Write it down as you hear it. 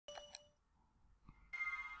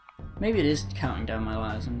Maybe it is counting down my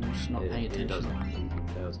lives and I'm just not paying It attention. doesn't. It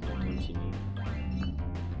fails to continue.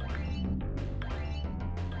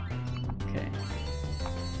 Okay.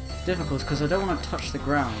 It's difficult because I don't want to touch the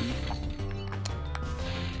ground.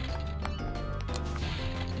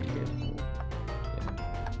 Yeah.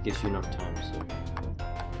 Gives you enough time, so.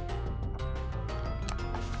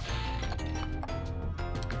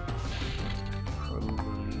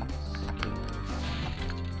 Probably skip.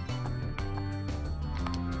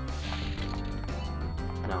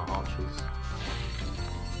 Now archers.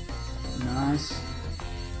 Nice.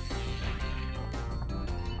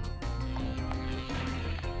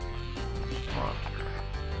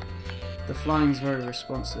 The flying's very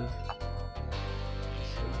responsive.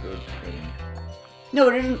 So good. No,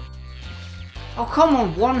 it isn't. Oh, come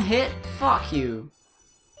on, one hit? Fuck you.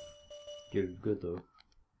 You're good though.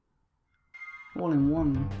 All in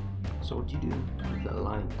one. So what do you do with the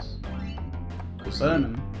lines? Burn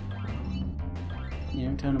them. You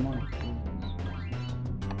know, turn them on.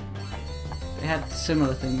 They had a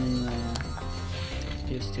similar thing in the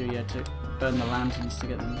PS2. You had to burn the lanterns to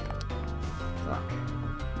get them. Fuck.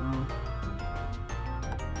 Oh.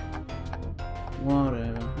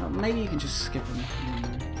 Whatever. Oh, maybe you can just skip them.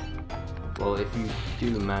 Well, if you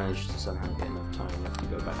do manage to somehow get enough time, you have to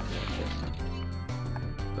go back to that chest.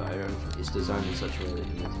 But I don't. It's designed in such a way that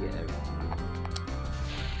you need to get everything.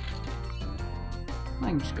 I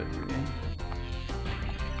can just go through here.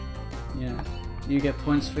 Yeah. You get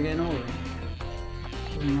points for getting all of them.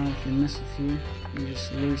 Doesn't matter if you miss a few, you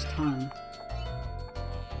just lose time.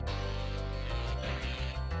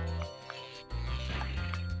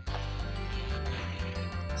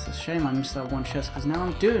 It's a shame I missed that one chest because now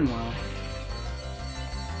I'm doing well.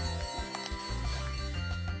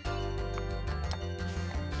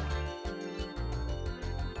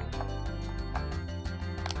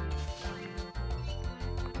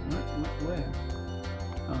 Where?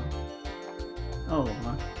 Oh. Oh,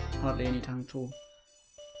 hardly any time at all.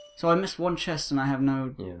 So I missed one chest and I have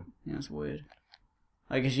no... Yeah. Yeah, that's weird.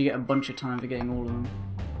 I guess you get a bunch of time for getting all of them.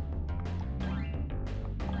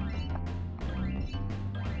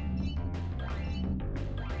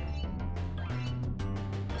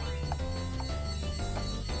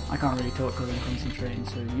 I can't really talk because I'm concentrating,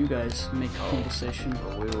 so you guys make a conversation.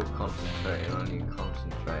 Well, we were concentrating on you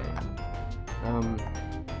concentrating.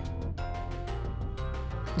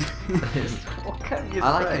 What can you I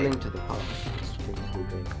like say? A Link to the Past. It's a pretty cool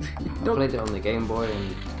game. I played it on the Game Boy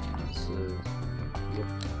and it's yep.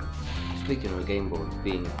 Speaking of a Game Boy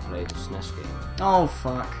being played a SNES game. Oh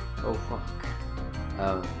fuck. Oh fuck.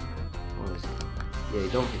 What is it? Yeah,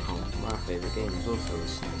 Donkey Kong, my favourite game, is also a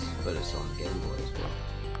SNES, but it's on Game Boy as well.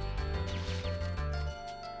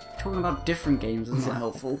 Talking about different games isn't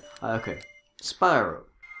helpful. Okay. Spyro.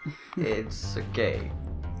 It's a game.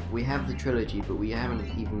 We have the trilogy, but we haven't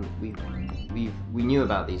even we knew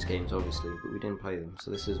about these games obviously, but we didn't play them.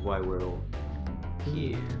 So this is why we're all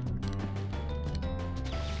here.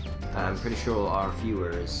 And I'm pretty sure our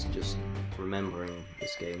viewer is just remembering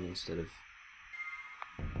this game instead of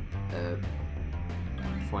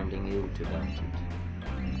finding ill about it.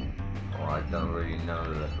 Well, I don't really know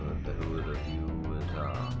who the viewers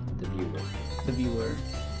are. The viewer. The viewer.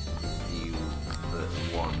 The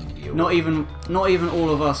one viewer. Not even all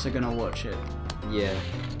of us are gonna watch it. Yeah.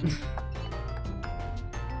 It's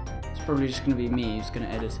probably just gonna be me who's gonna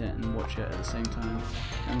edit it and watch it at the same time.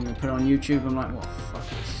 And I'm gonna put it on YouTube. I'm like, what fuck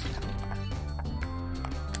this?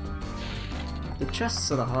 The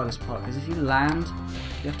chests are the hardest part because if you land,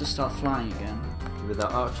 you have to start flying again. But the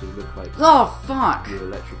archers look like Oh fuck! you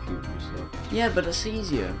electrocute yourself. Yeah, but it's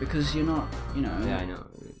easier because you're not, you know. Yeah, I know.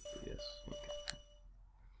 Yes.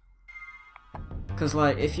 Because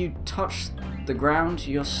like if you touch the ground,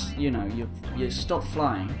 you stop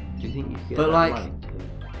flying. Do you think you could get But, that like- light?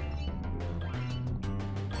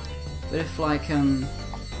 But if like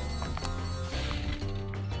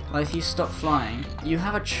if you stop flying, you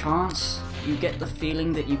have a chance. You get the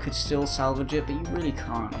feeling that you could still salvage it, but you really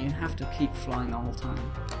can't. You have to keep flying the whole time.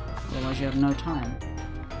 Otherwise you have no time.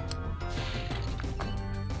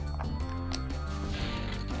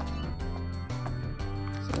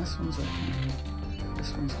 So this one's okay.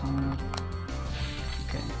 This one's hard.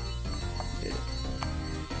 Okay. Did it.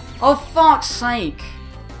 Oh fuck's sake!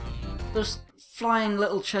 Those flying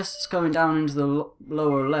little chests going down into the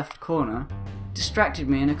lower left corner distracted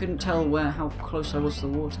me and I couldn't tell how close I was to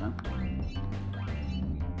the water.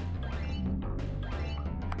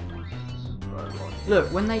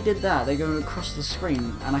 Look, when they did that, they go across the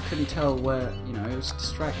screen, and I couldn't tell where, you know, it was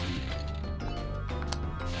distracting.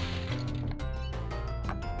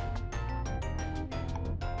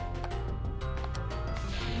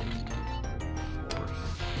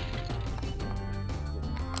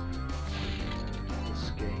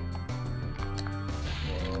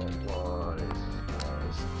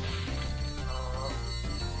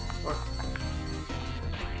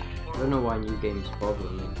 don't know why new games bother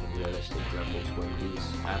making realistic levels when these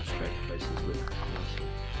abstract places look nice.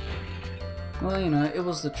 Well, you know, it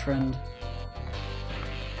was the trend.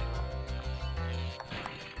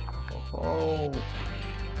 Oh,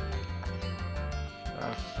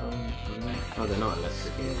 that's some good. Oh, they're not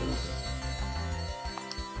electric.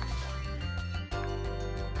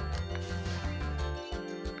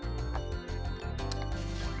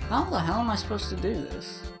 How the hell am I supposed to do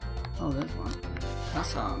this? Oh, there's one.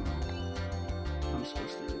 That's how I'm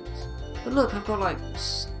supposed to do this. But look, I've got like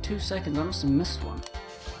 2 seconds. I must have missed one.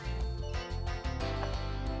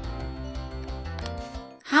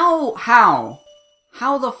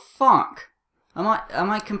 How the fuck? Am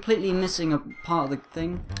I completely missing a part of the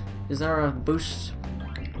thing? Is there a boost?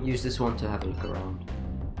 Use this one to have a look around.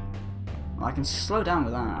 Well, I can slow down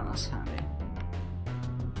with that. That's handy.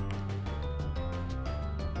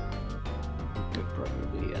 You're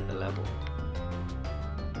probably at the level.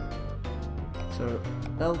 So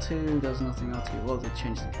L2 does nothing. L2. Well, they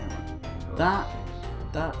changed the camera.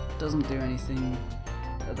 That doesn't do anything.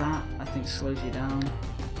 That I think slows you down.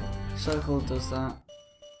 Circle does that.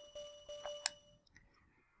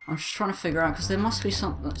 I'm just trying to figure out, because there must be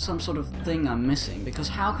some sort of thing I'm missing, because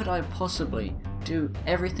how could I possibly do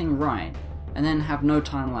everything right and then have no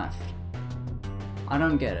time left? I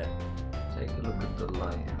don't get it. Take a look at the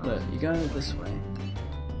lighthouse. Look, you go this way.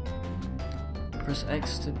 Press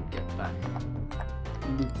X to get back.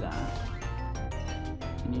 You do that.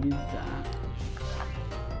 And you do that.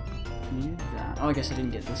 And you do that. Oh, I guess I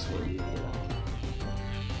didn't get this way.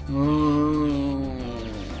 Oh,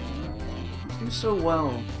 I do so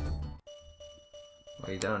well.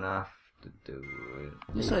 Well, you don't have to do it.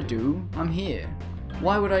 Yes, I do. I'm here.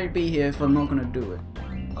 Why would I be here if I'm not gonna do it?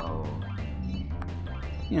 Oh.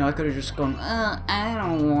 You know, I could have just gone, I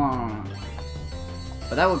don't want.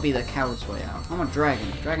 But that would be the coward's way out. I'm a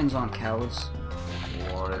dragon. Dragons aren't cowards.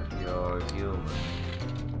 What if you're human?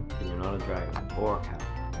 You're not a dragon or a cow.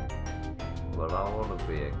 Well, I want to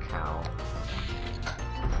be a cow.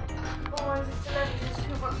 Oh, is it celebrities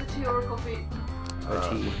who wants a tea or a coffee?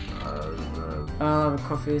 tea. I'll have a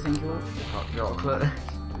coffee, thank you. Hot chocolate.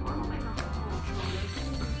 Why not make that hot?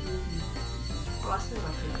 Well, I suppose I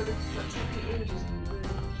could have taken images and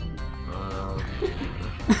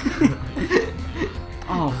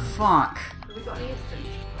Oh, fuck. have we got any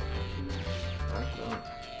essential?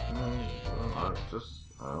 I just,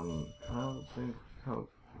 how think how.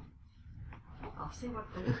 I'll see what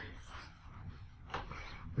there is.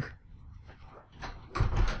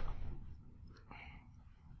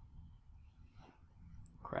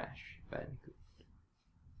 Crash Bandicoot.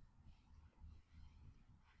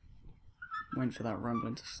 Waiting for that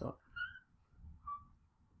rumbling to stop.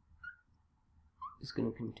 It's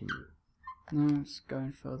gonna continue. No, it's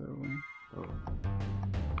going further away. Oh.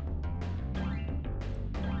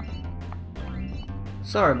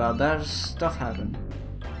 Sorry about that, just stuff happened.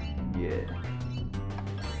 Yeah.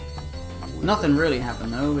 Nothing really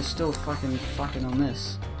happened though, we're still fucking on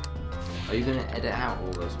this. Are you gonna edit out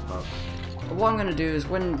all those parts? What I'm gonna do is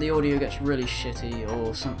when the audio gets really shitty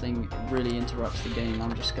or something really interrupts the game,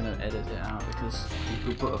 I'm just gonna edit it out because... You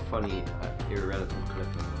could put a funny, irrelevant clip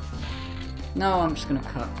in there. No, I'm just gonna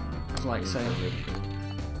cut. Like say...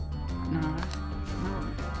 No, no.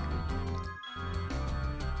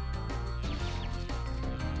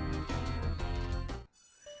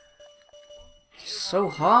 So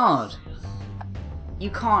hard. You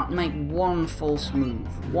can't make one false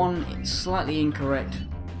move, one slightly incorrect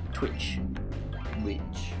twitch. Which?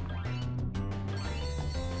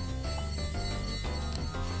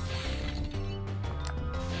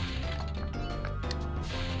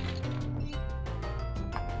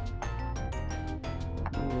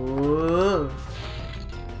 Whoa.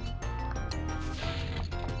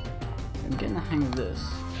 I'm getting the hang of this.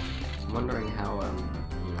 I'm wondering how, a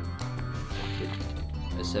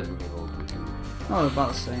 7-year-old would do. Oh, about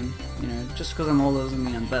the same. You know, just because I'm older doesn't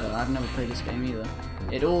mean I'm better. I've never played this game either.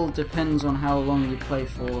 It all depends on how long you play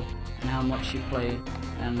for, and how much you play,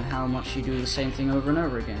 and how much you do the same thing over and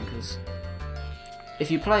over again, because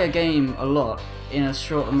if you play a game a lot in a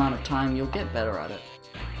short amount of time, you'll get better at it.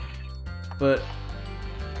 But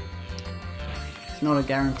it's not a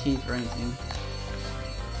guarantee for anything.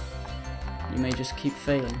 You may just keep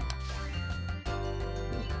failing.